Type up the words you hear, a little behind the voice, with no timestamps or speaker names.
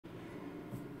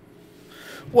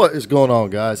What is going on,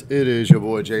 guys? It is your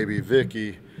boy JB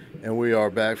Vicky, and we are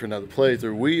back for another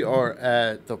playthrough. We are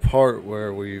at the part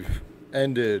where we've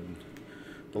ended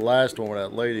the last one where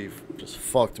that lady just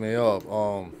fucked me up.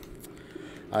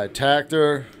 I attacked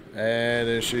her, and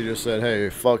then she just said, "Hey,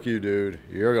 fuck you, dude.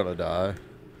 You're gonna die."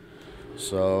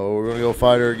 So we're gonna go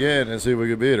fight her again and see if we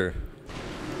can beat her.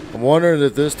 I'm wondering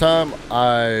if this time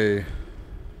I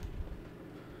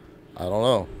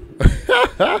don't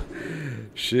know.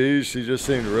 She just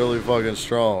seemed really fucking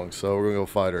strong, so we're gonna go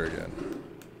fight her again.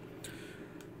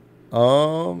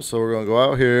 So we're gonna go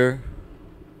out here.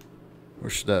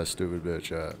 Where's that stupid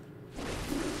bitch at?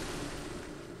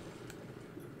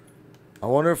 I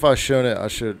wonder if I should it. I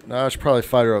should probably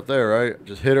fight her up there, right?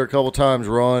 Just hit her a couple times,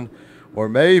 run, or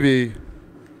maybe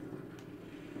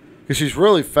because she's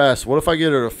really fast. What if I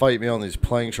get her to fight me on these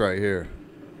planks right here,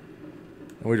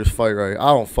 and we just fight right here? I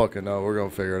don't fucking know. We're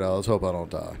gonna figure it out. Let's hope I don't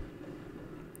die.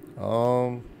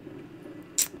 I'll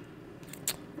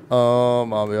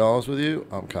be honest with you,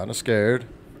 I'm kind of scared.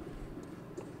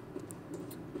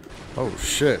 Oh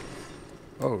shit.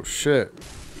 Oh shit.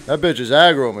 That bitch is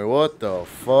aggro me. What the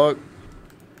fuck?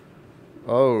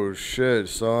 Oh shit,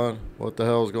 son. What the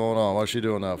hell's going on? What's she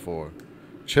doing that for?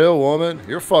 Chill, woman.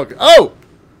 You're fucking. Oh!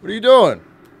 What are you doing?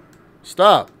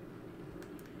 Stop.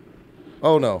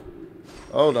 Oh no.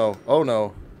 Oh no. Oh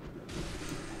no.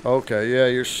 Okay, yeah,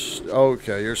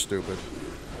 okay, you're stupid.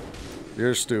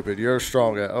 You're stupid. You're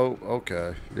strong ass. Oh,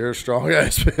 okay. You're a strong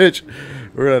ass bitch.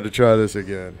 We're gonna have to try this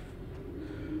again.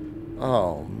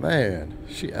 Oh man,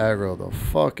 she aggroed the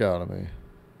fuck out of me.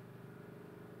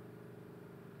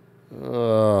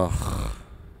 Ugh.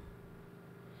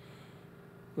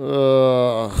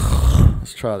 Ugh.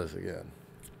 Let's try this again.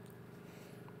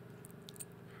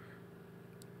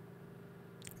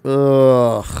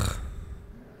 Ugh.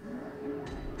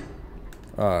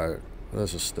 Alright,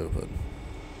 this is stupid.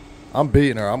 I'm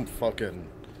beating her. I'm fucking...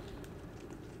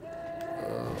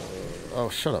 oh,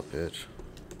 shut up, bitch.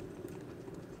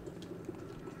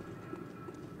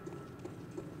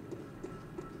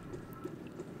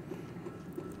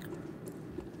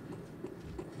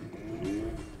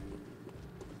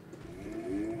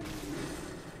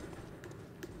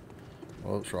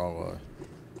 What's wrong way?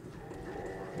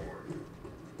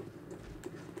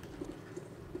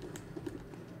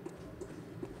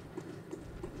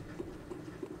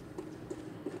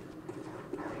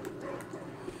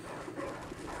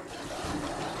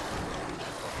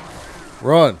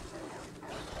 Run.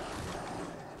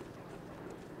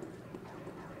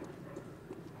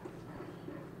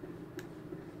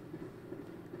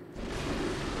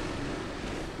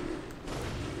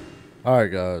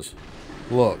 Alright, guys.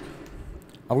 Look.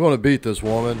 I'm going to beat this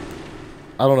woman.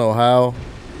 I don't know how.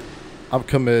 I'm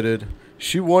committed.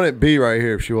 She wouldn't be right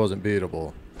here if she wasn't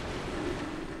beatable.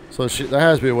 So there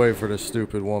has to be a way for this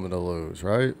stupid woman to lose,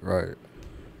 right? Right.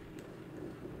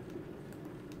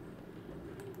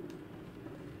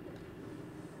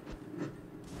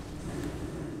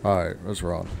 Alright, let's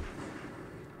run.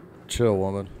 Chill,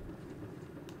 woman.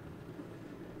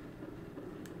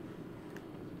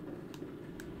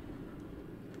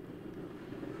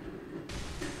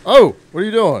 Oh! What are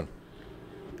you doing?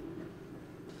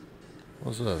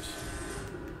 What's this?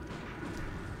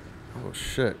 Oh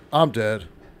shit. I'm dead.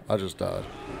 I just died.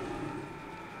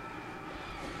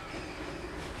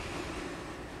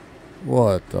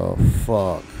 What the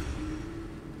fuck?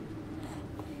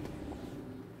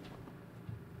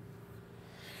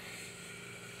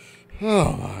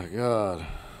 Oh my god.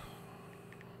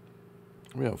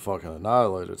 I'm getting fucking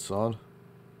annihilated, son.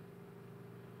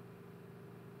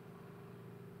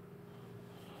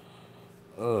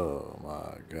 Oh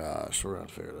my gosh, we're gonna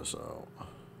figure this out.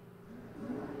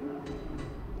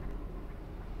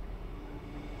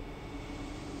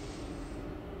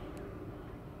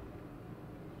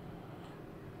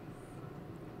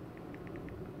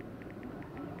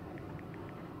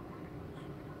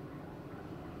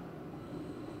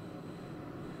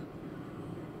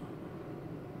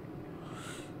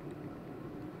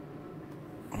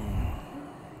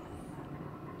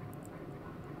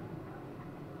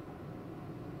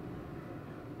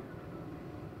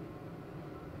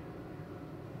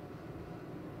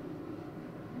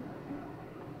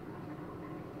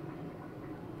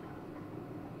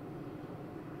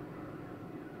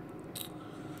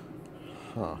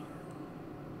 Huh.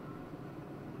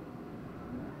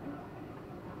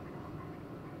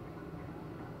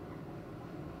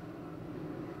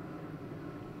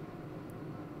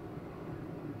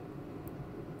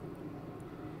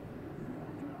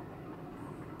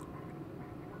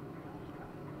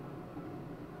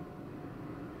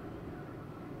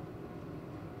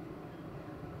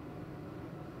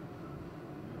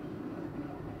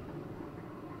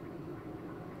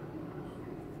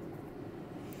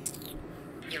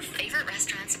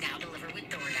 restaurants now deliver with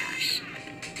DoorDash.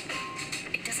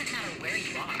 It doesn't matter where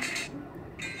you are.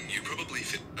 You probably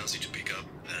fit Nazi to pick up,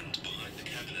 and behind the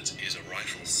cabinet is a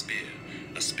rifle spear,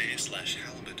 a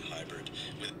spear/halberd hybrid.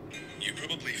 You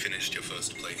probably finished your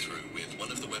first playthrough with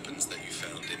one of the weapons that you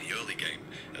found in the early game,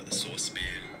 the saw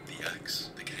spear, the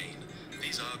axe, the cane.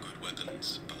 These are good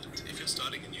weapons, but if you're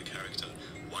starting a new character,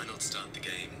 why not start the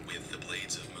game with the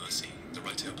Blades of Mercy, the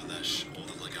Ratel Palash, or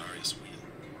the Lagarius Wheel?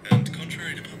 And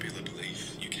contrary to popular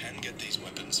belief, you can get these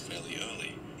weapons fairly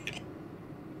early.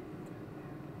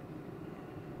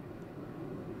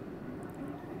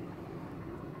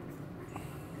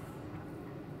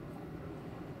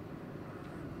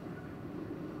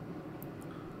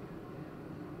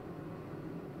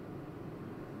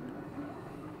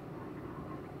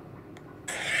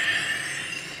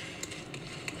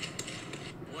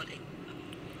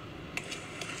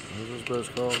 What's this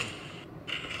bitch called?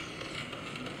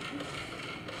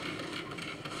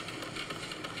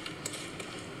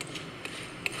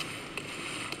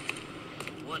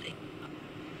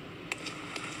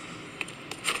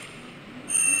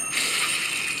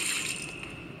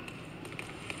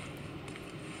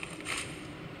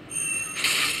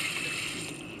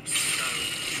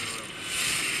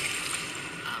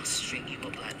 I'll string you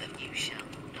up like that you shall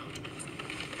not.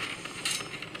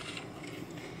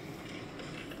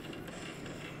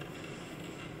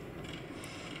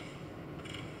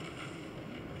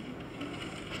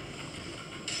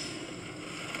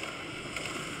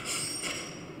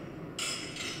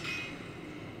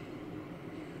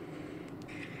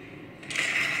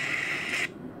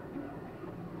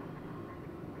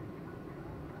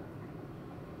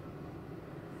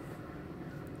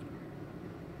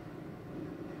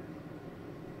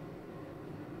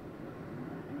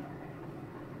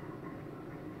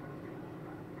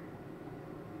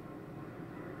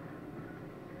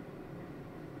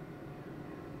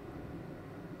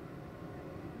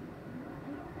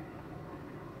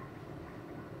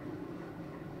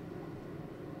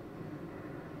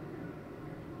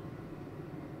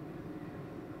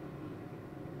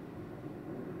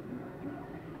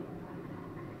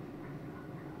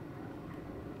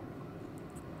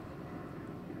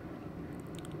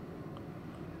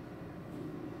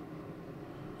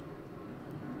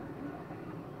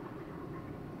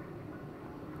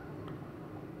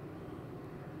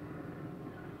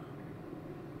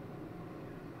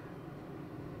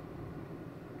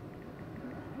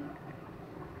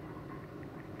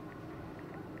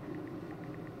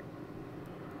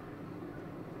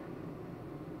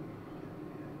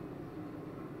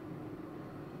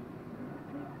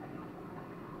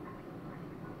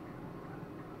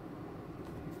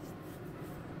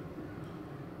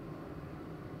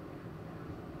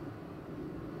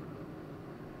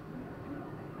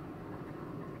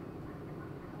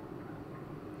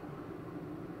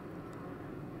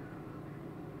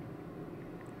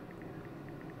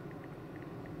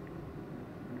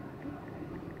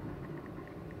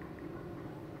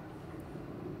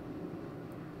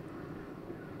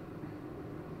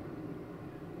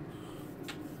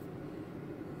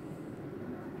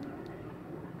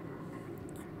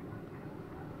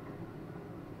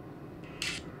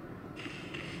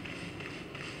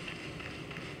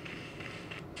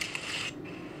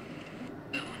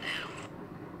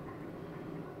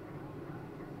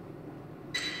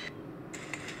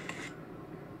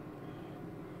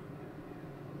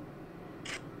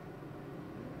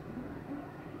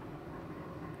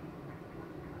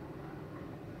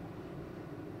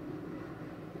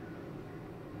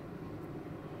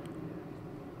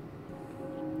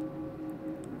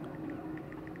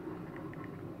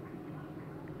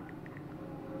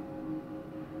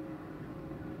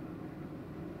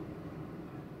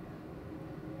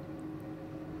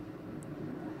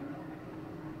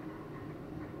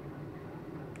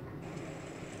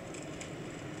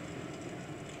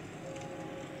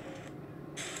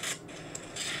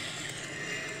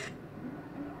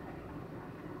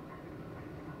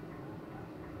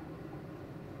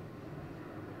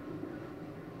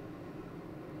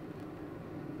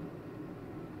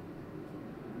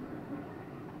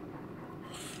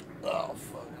 Oh,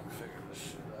 fuck, I'm figuring this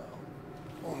shit out.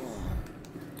 Alright.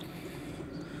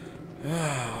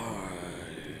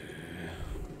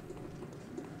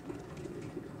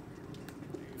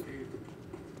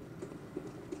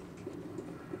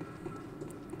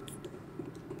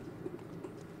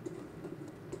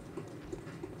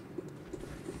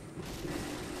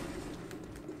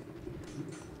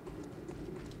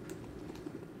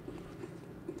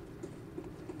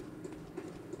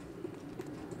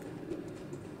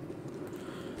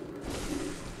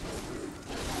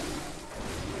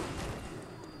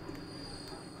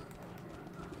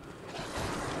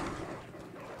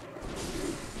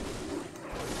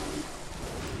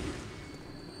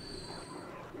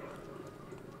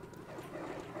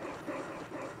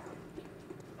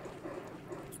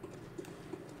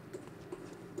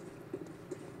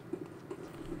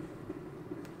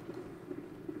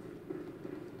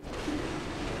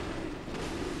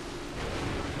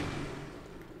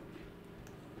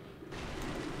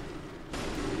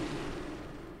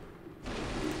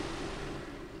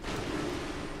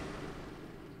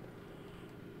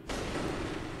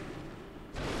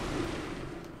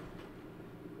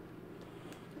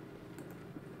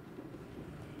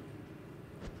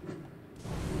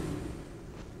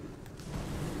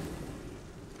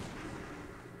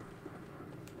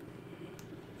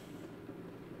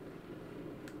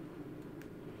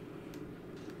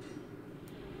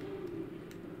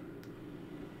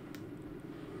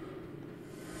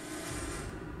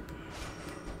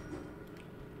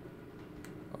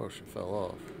 Oh, she fell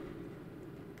off.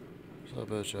 Where's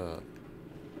that bitch at?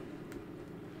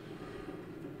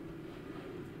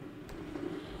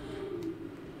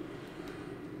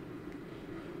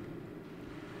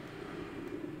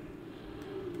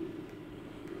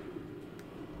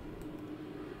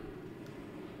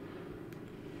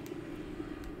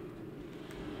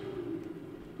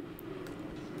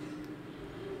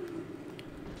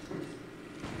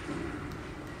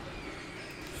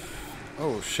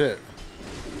 Oh shit.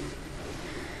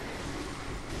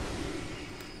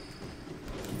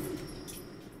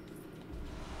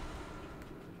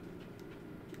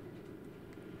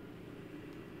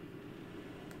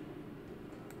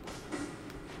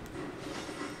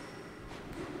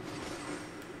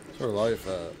 Where's her life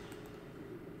at?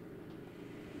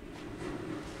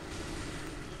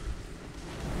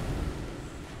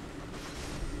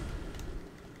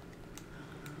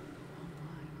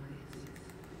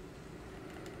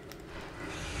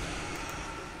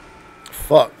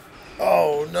 Fuck.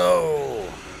 Oh no.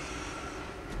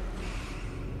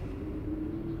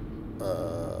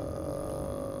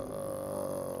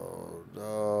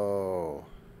 No.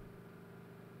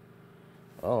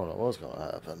 I don't know what's gonna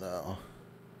happen now.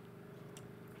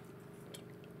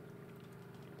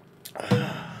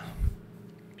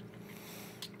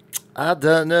 I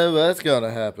don't know what's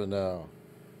gonna happen now.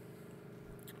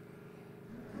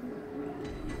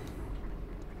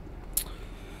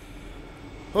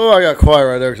 Oh, I got quiet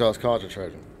right there because I was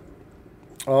concentrating.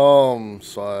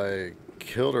 So I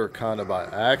killed her kind of by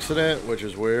accident, which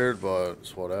is weird, but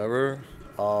it's whatever.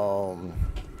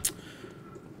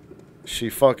 She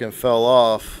fucking fell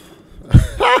off.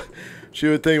 She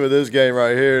would think with this game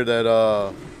right here that,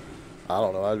 I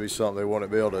don't know, that'd be something they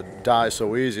wouldn't be able to die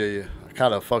so easy. I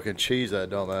kind of fucking cheesed that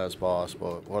dumbass boss,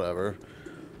 but whatever.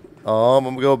 I'm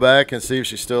gonna go back and see if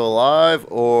she's still alive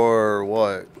or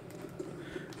what.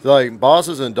 Like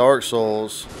bosses in Dark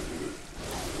Souls,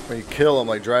 when you kill them,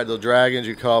 like the dragons,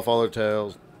 you cut off all their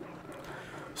tails.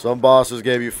 Some bosses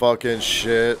gave you fucking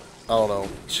shit. I don't know.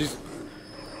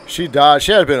 She died.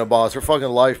 She had been a boss. Her fucking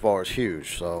life bar is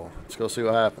huge. So let's go see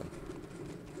what happened.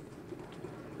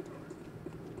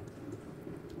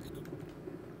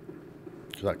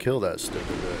 Cause I killed that stupid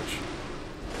bitch.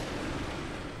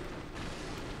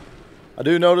 I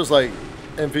do notice like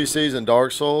NPCs in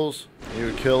Dark Souls, you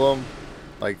would kill them.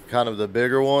 Like, kind of the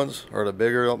bigger ones, or the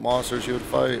bigger monsters you would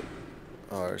fight.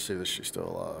 Alright, see if she's still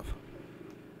alive.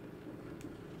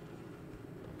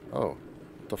 Oh,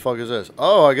 what the fuck is this?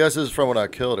 Oh, I guess this is from when I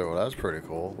killed her. Well, that's pretty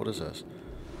cool. What is this?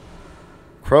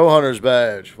 Crow Hunter's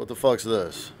badge. What the fuck's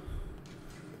this?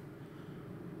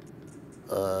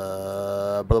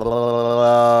 Blah, blah, blah,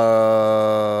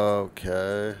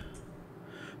 okay.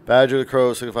 Badge of the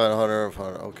Crow, signifying hunter of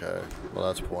hunter. Okay, well,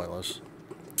 that's pointless.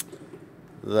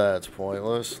 That's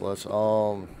pointless. Let's,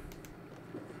 I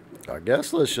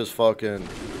guess let's just fucking...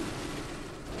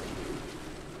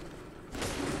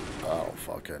 I don't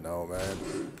fucking know,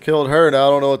 man. Killed her, now I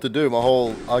don't know what to do.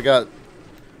 I got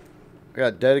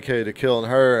dedicated to killing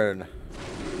her, and...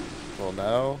 Well,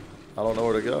 now, I don't know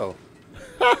where to go.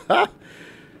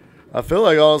 I feel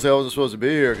like, honestly, I wasn't supposed to be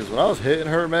here, because when I was hitting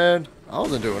her, man, I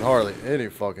wasn't doing hardly any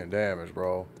fucking damage,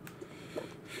 bro.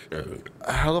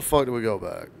 How the fuck do we go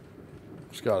back?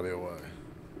 There's gotta be a way.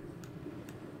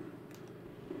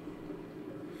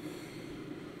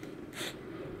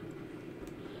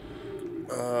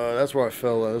 That's where I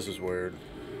fell in. This is weird.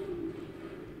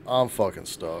 I'm fucking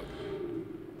stuck.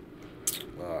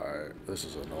 Alright, this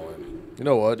is annoying. You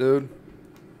know what, dude?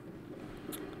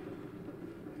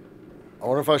 I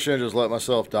wonder if I shouldn't just let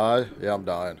myself die. Yeah, I'm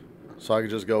dying. So I can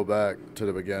just go back to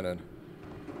the beginning.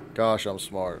 Gosh, I'm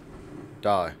smart.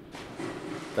 Die.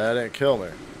 That didn't kill me.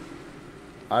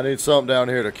 I need something down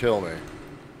here to kill me.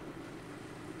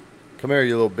 Come here,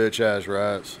 you little bitch-ass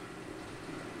rats.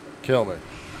 Kill me.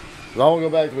 I want to go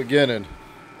back to the beginning.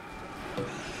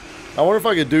 I wonder if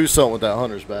I could do something with that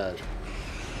hunter's badge.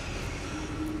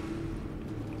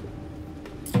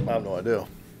 I have no idea.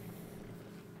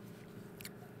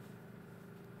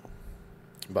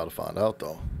 I'm about to find out,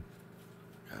 though.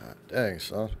 God dang,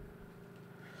 son.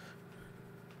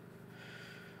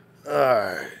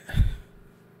 Alright.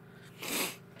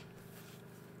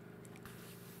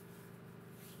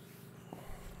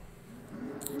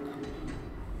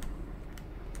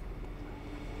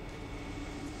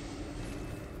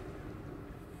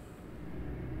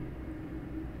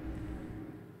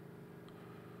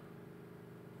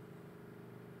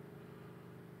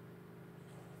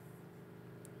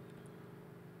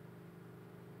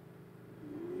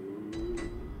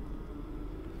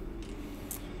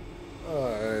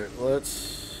 Alright,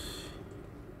 let's...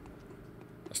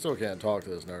 still can't talk to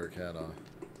this nerd, can I?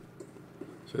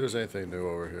 See if there's anything new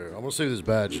over here. I'm gonna see if this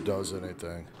badge does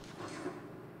anything.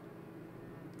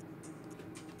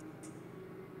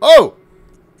 Oh!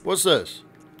 What's this?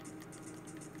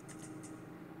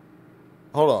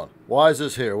 Hold on. Why is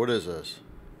this here? What is this?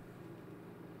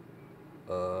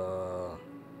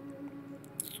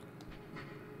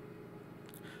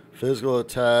 Physical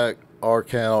attack,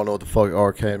 arcane. I don't know what the fuck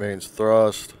arcane means.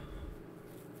 Thrust.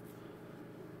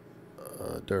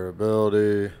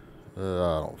 Durability. I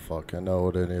don't fucking know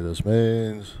what any of this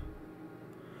means.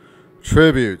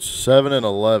 Tributes. 7 and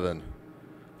 11.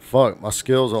 Fuck, my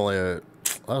skill's only at...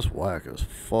 That's whack as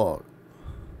fuck.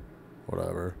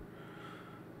 Whatever.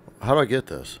 How do I get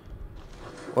this?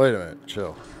 Wait a minute.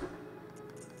 Chill.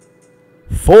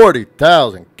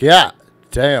 40,000. God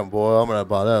damn, boy. I'm gonna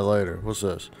buy that later. What's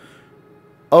this?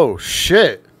 Oh,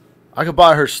 shit. I could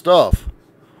buy her stuff.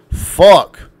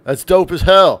 Fuck. That's dope as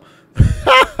hell.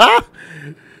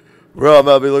 Bro, I'm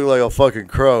about to be looking like a fucking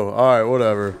crow. Alright,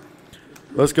 whatever.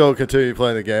 Let's go continue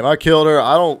playing the game. I killed her.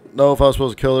 I don't know if I was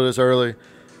supposed to kill her this early.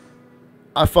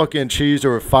 I fucking cheesed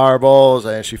her with fireballs,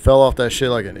 and she fell off that shit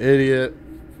like an idiot.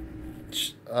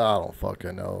 I don't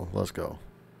fucking know. Let's go.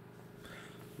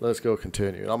 Let's go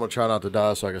continue. I'm going to try not to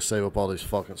die so I can save up all these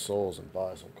fucking souls and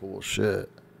buy some cool shit.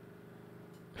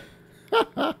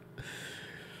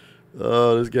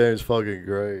 Oh, this game's fucking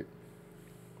great.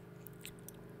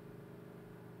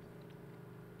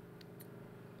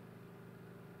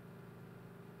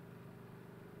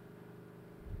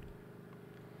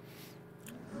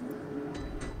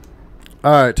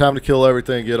 Alright, time to kill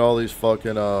everything, get all these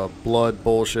fucking blood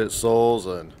bullshit souls,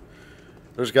 and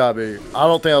there's gotta be... I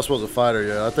don't think I was supposed to fight her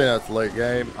yet. I think that's late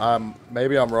game.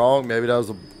 Maybe I'm wrong. Maybe that was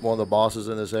one of the bosses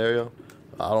in this area.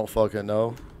 I don't fucking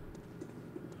know.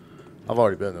 I've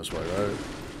already been this way, right?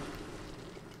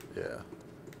 Yeah.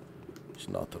 There's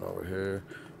nothing over here.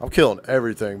 I'm killing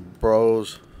everything,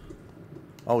 bros.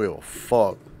 I don't give a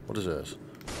fuck. What is this?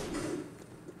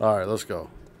 Alright, let's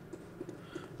go.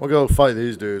 We'll go fight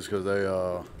these dudes because they,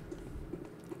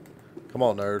 come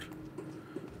on, nerd.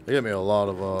 They give me a lot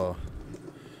of,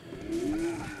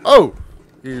 Oh!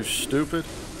 You stupid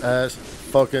ass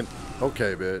fucking...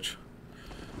 Okay, bitch.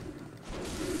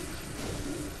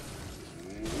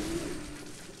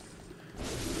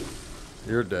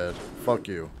 You're dead. Fuck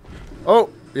you.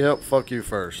 Oh! Yep, fuck you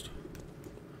first.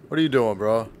 What are you doing,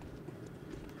 bro?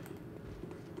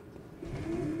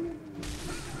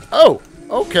 Oh!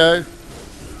 Okay.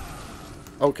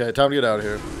 Okay, time to get out of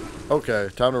here. Okay,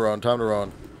 time to run, time to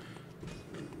run.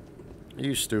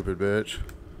 You stupid bitch.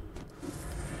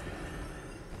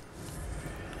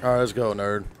 Alright, let's go,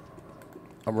 nerd.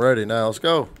 I'm ready now, let's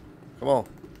go. Come on.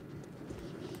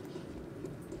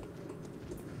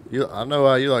 I know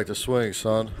how you like to swing,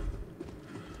 son.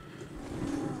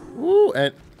 Woo,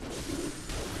 and...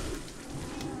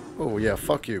 Oh, yeah,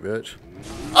 fuck you, bitch.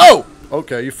 Oh!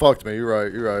 Okay, you fucked me, you're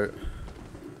right, you're right.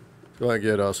 Go ahead and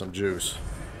get us some juice.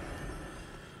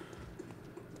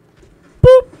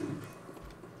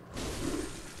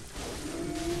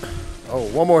 Oh,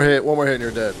 one more hit and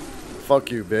you're dead.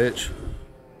 Fuck you, bitch.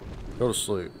 Go to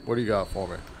sleep. What do you got for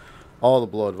me? All the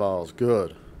blood vials.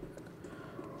 Good.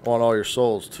 I want all your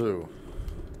souls, too.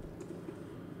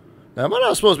 Now, am I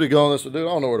not supposed to be going this way? Dude,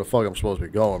 I don't know where the fuck I'm supposed to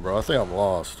be going, bro. I think I'm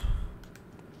lost.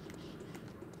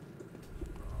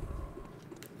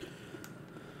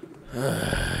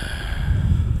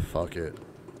 Fuck it.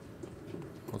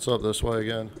 What's up this way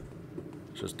again?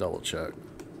 Just double check.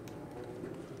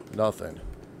 Nothing.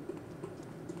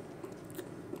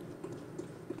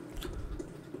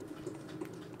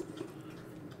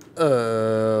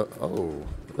 Oh,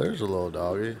 there's a little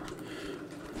doggy.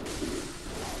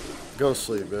 Go to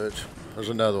sleep, bitch. There's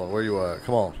another one. Where you at?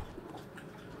 Come on.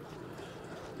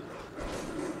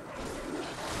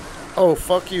 Oh,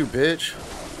 fuck you, bitch.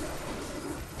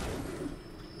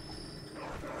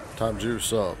 Time to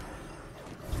juice up.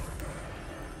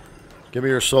 Give me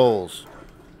your souls.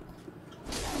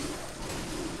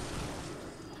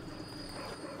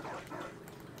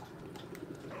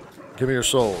 Give me your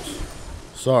souls.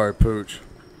 Sorry, Pooch.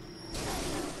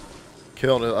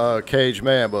 Killing a caged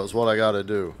man, but it's what I gotta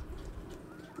do.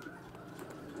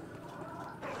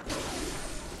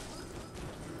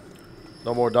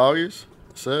 No more doggies?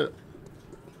 That's it?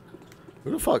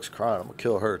 Who the fuck's crying? I'm gonna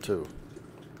kill her, too.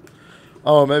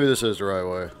 Oh, maybe this is the right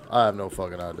way. I have no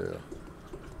fucking idea.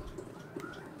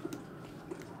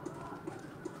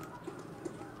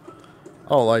 I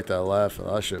don't like that laughing.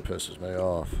 That shit pisses me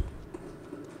off.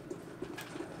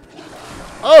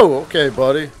 Oh, okay,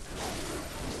 buddy.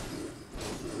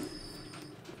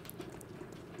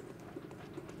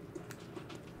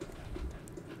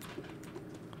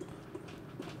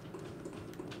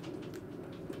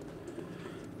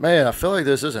 Man, I feel like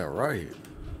this isn't right.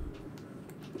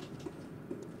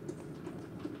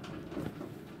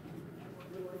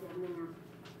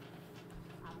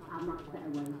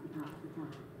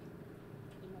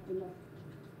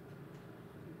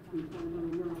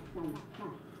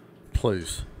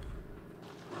 Please.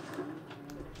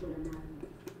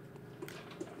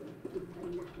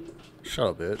 Shut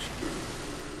up, bitch.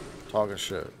 Talking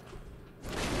shit.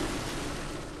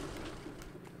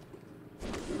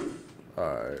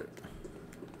 Alright.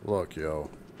 Look, yo.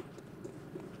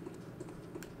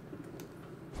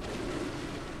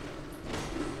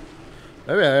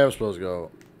 Maybe I am supposed to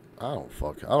go. I don't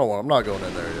want. I'm not going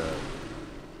in there yet.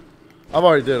 I've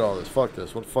already did all this. Fuck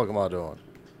this. What the fuck am I doing?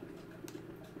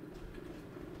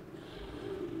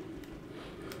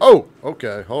 Oh!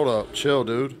 Okay. Hold up. Chill,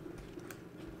 dude.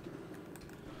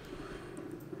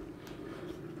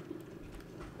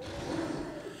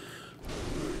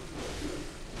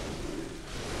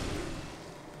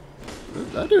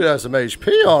 That dude has some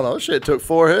HP on him. That shit took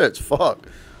 4 hits. Fuck.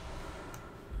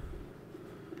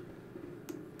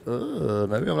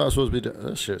 Maybe I'm not supposed to be doing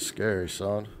this. Shit's scary,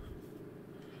 son.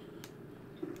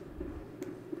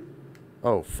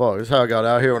 Oh, fuck. This is how I got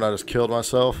out here when I just killed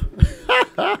myself.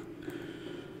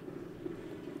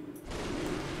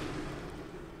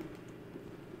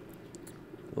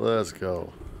 Let's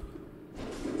go.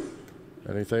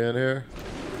 Anything in here?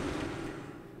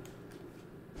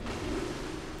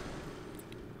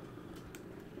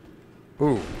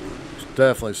 Ooh, there's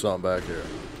definitely something back here.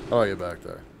 How do I get back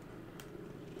there?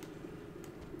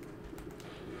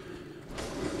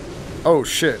 Oh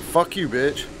shit, fuck you,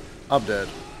 bitch. I'm dead.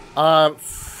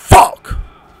 Fuck!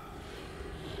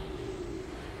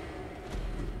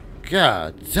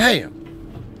 God damn.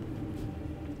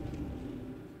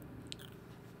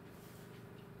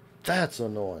 That's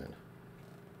annoying.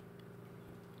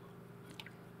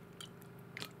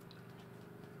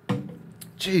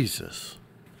 Jesus.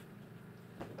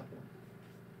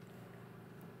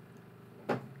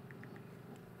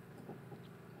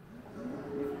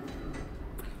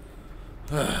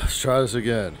 Let's try this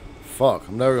again. Fuck,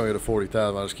 I'm never gonna get a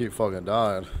 40,000. I just keep fucking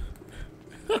dying.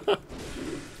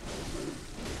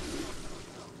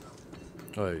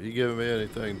 Hey, you giving me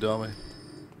anything, dummy?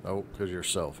 Nope, because you're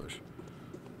selfish.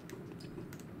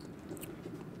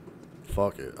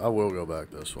 Fuck it. I will go back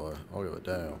this way. I'll give a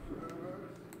damn.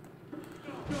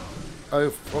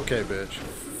 Oh, okay, bitch.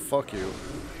 Fuck you.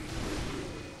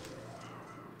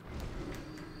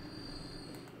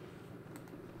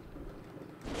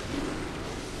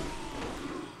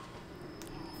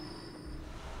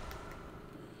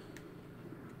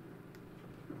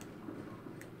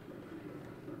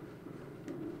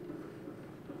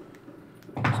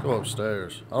 Let's go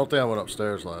upstairs. I don't think I went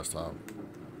upstairs last time.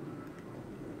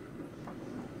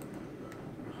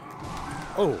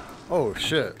 Oh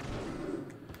shit.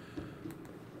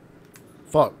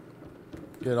 Fuck.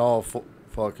 Getting all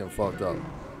fucking fucked up.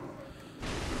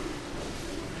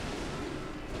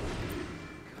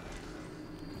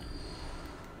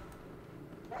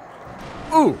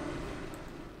 Ooh!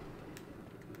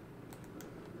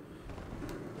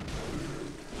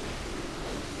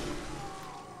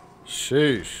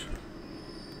 Sheesh.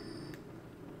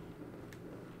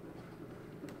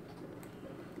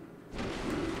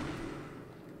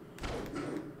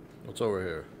 What's over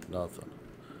here? Nothing.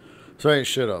 So ain't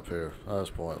shit up here. That's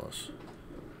pointless.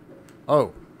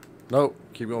 Oh. Nope.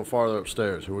 Keep going farther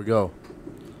upstairs. Here we go.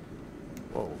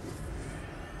 Whoa.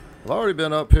 Have I already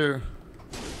been up here?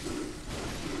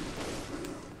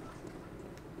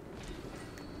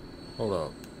 Hold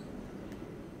up.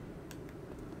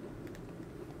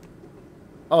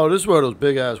 Oh, this is where those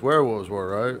big ass werewolves were,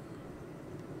 right?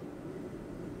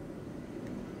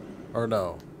 Or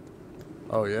no?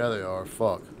 Oh yeah, they are.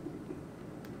 Fuck.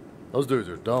 Those dudes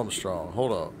are dumb strong.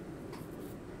 Hold up.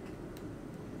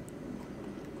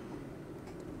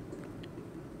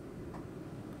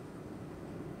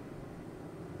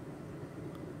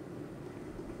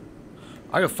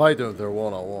 I can fight them if they're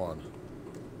one-on-one.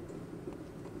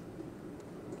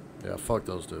 Yeah, fuck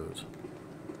those dudes.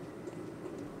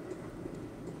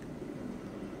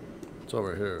 It's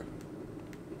over here.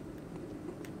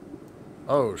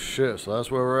 Oh shit, so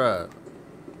that's where we're at.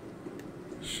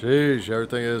 Sheesh,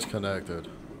 everything is connected.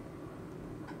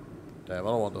 Damn, I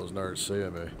don't want those nerds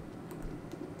seeing me.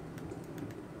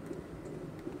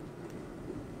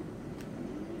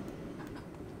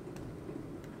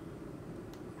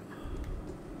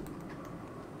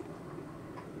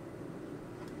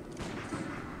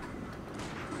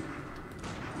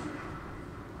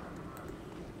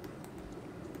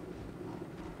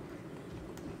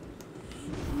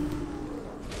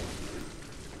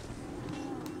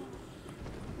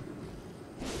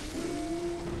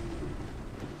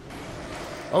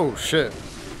 Oh, shit.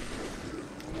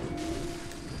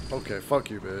 Okay, fuck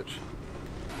you, bitch.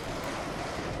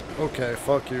 Okay,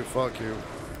 fuck you, fuck you.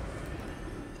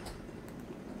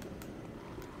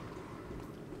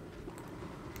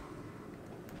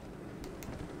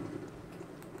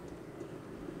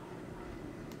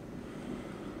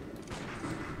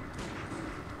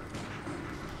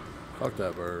 Fuck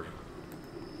that bird.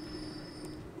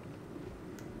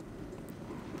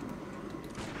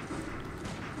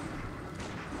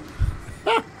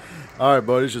 Alright,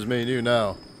 buddy, it's just me and you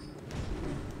now.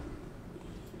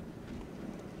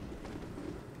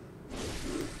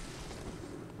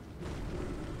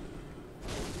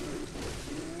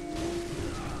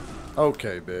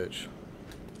 Okay, bitch.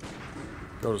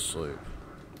 Go to sleep.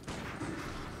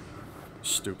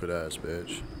 Stupid ass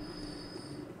bitch.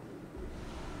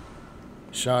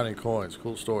 Shining coins.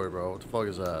 Cool story, bro. What the fuck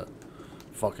is that?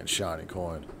 Fucking shining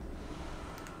coin.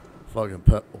 Fucking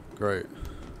pebble. Great.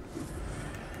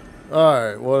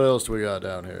 Alright, what else do we got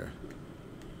down here?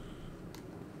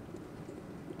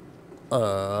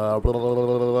 Blah, blah, blah,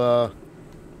 blah, blah.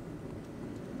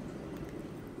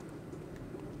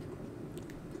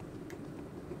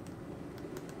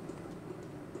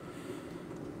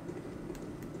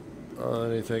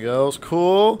 Anything else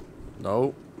cool?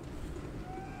 Nope.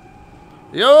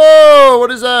 Yo,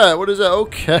 what is that? What is that?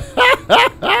 Okay.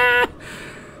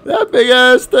 That big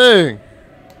ass thing.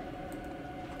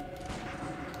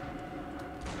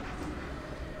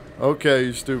 Okay,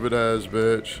 you stupid ass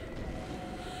bitch.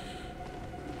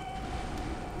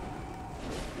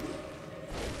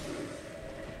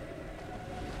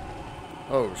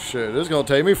 Oh shit, this is gonna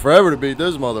take me forever to beat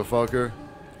this motherfucker.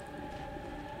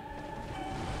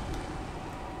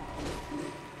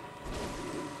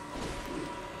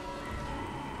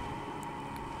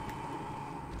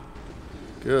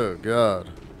 Good God.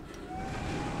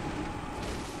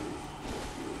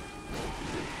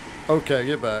 Okay,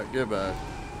 get back, get back.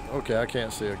 Okay, I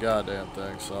can't see a goddamn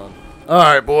thing, son.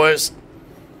 Alright, boys.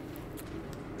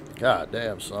 God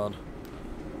damn, son.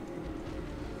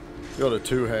 Go to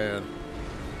two-hand.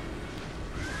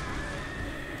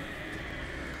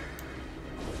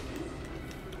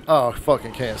 Oh, I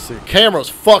fucking can't see. Camera's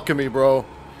fucking me, bro.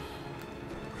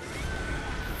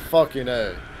 Fucking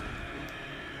A.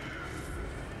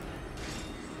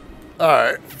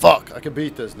 Alright, fuck. I can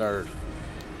beat this nerd.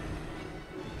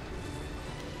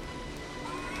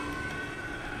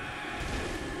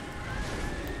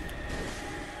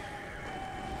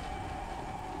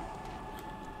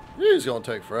 He's gonna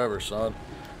take forever, son.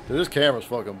 Dude, this camera's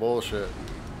fucking bullshit.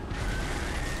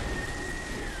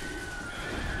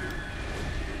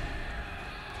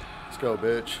 Let's go,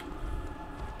 bitch.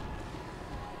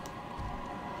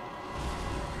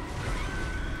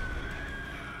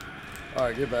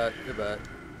 Alright, get back, get back.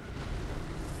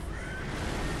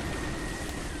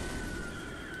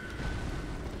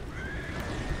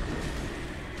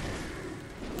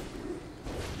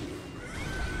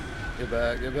 Get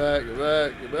back, get back, get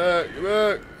back, get back, get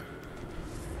back.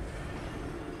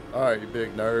 Alright, you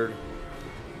big nerd.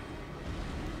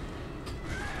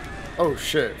 Oh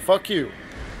shit, fuck you.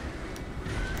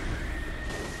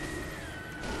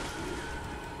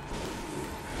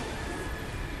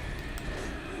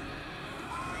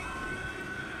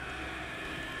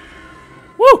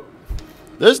 Woo!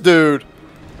 This dude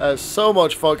has so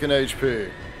much fucking HP.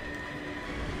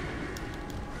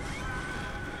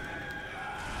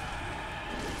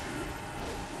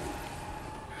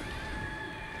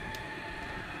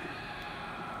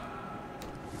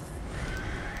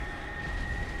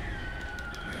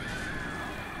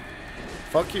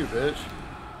 Fuck you, bitch.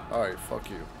 Alright, fuck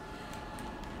you.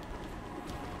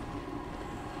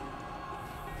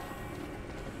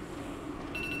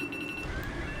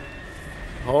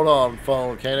 Hold on,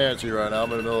 phone. Can't answer you right now.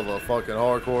 I'm in the middle of a fucking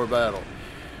hardcore battle.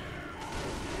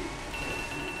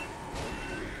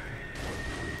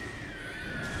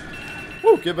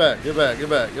 Woo, get back, get back, get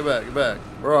back, get back, get back.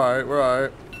 We're alright, we're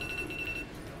alright.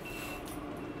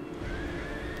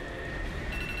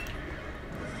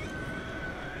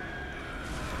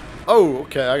 Oh,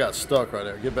 okay, I got stuck right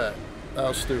there. Get back. That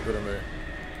was stupid of me.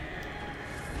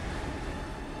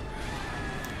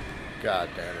 God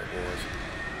damn it, boys.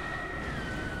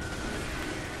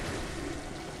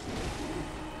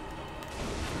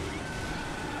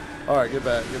 Alright, get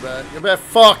back, get back, get back.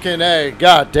 Fucking A.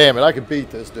 God damn it, I can beat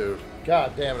this dude.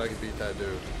 God damn it, I can beat that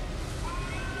dude.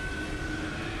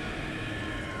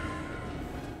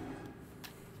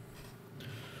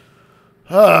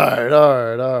 Alright,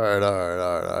 alright, alright, alright,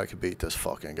 alright. I can beat this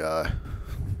fucking guy.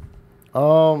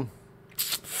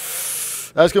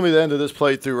 That's gonna be the end of this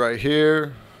playthrough right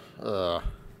here.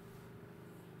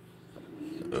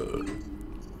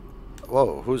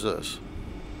 Whoa, who's this?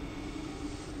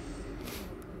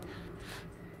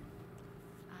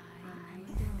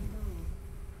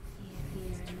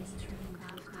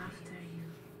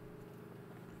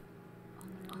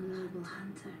 Honorable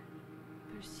hunter,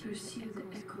 pursue the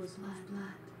echoes of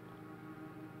blood,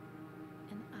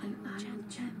 and I will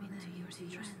channel them to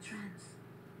your strength.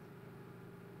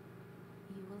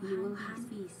 You will have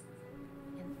peace,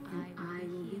 and I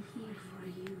will be here for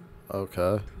you.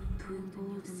 Okay. To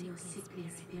embolden your sickly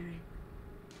spirit.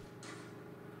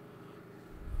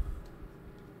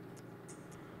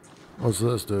 What's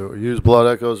this do? Use blood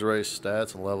echoes to raise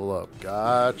stats and level up.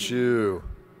 Got you.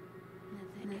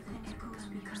 Let the echoes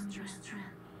become your strength.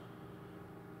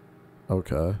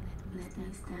 Okay. Let me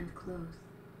stand close.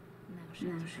 Now shut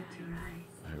your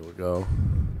eyes. Here we go.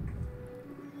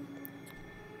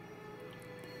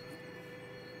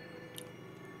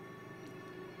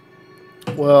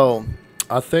 Well,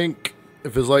 I think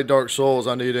if it's like Dark Souls,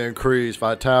 I need to increase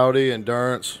vitality,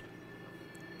 endurance,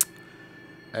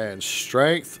 and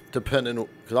strength, depending,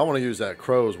 because I want to use that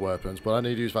crow's weapons, but I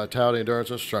need to use vitality,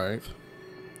 endurance, and strength.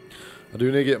 I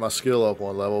do need to get my skill up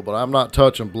one level, but I'm not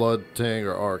touching Blood, Ting,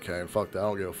 or Arcane. Fuck that. I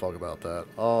don't give a fuck about that.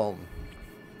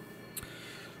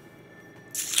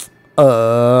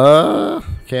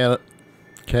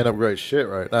 Can't upgrade shit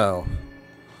right now.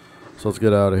 So let's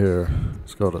get out of here.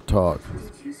 Let's go to talk.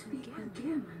 Did you speak of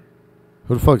Gearman?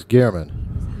 Who the fuck's Gearman?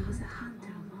 He was a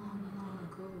hunter long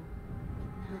ago,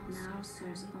 but now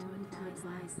serves only to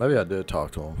advise. Maybe I did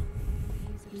talk to him.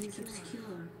 He is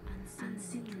obscure,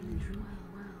 unseen in the dream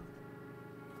world.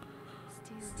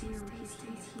 Still, he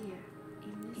stays here,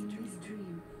 in this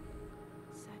dream.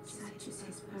 Such is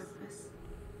his purpose.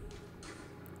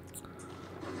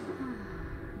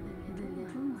 The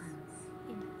little ones,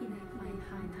 in a fine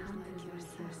hunter like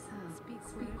yourself,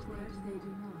 speak words they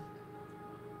do not.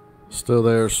 Still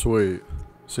there, sweet.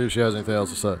 See if she has anything else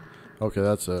to say. Okay,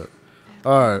 that's it.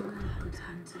 Alright. Good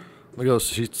hunter. Let me go.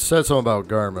 She said something about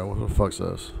Garmin. What the fuck's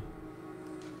this?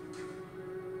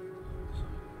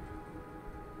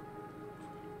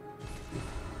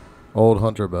 Old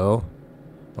Hunter Bell.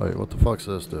 Wait, what the fuck's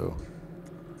this do?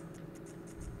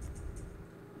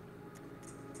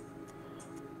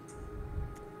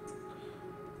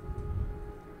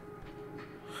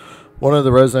 One of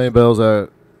the resonating bells that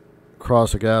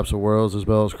cross the gaps of worlds. This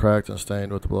bell is cracked and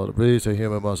stained with the blood of beasts. A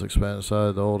human must expand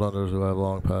inside. The old hunters who have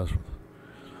long passed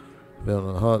been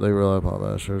on the hunt, they rely upon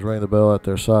masters. Ring the bell at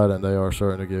their side, and they are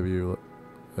certain to give you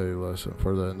a lesson.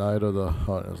 For the night of the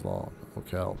hunt is long.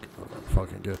 Okay, I don't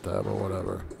fucking get that, but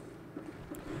whatever.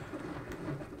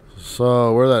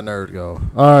 So, where'd that nerd go?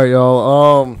 Alright,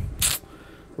 y'all.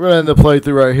 We're gonna end the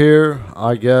playthrough right here.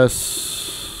 I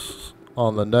guess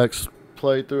on the next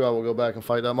playthrough, I will go back and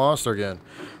fight that monster again.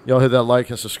 Y'all hit that like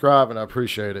and subscribe, and I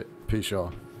appreciate it. Peace,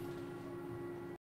 y'all.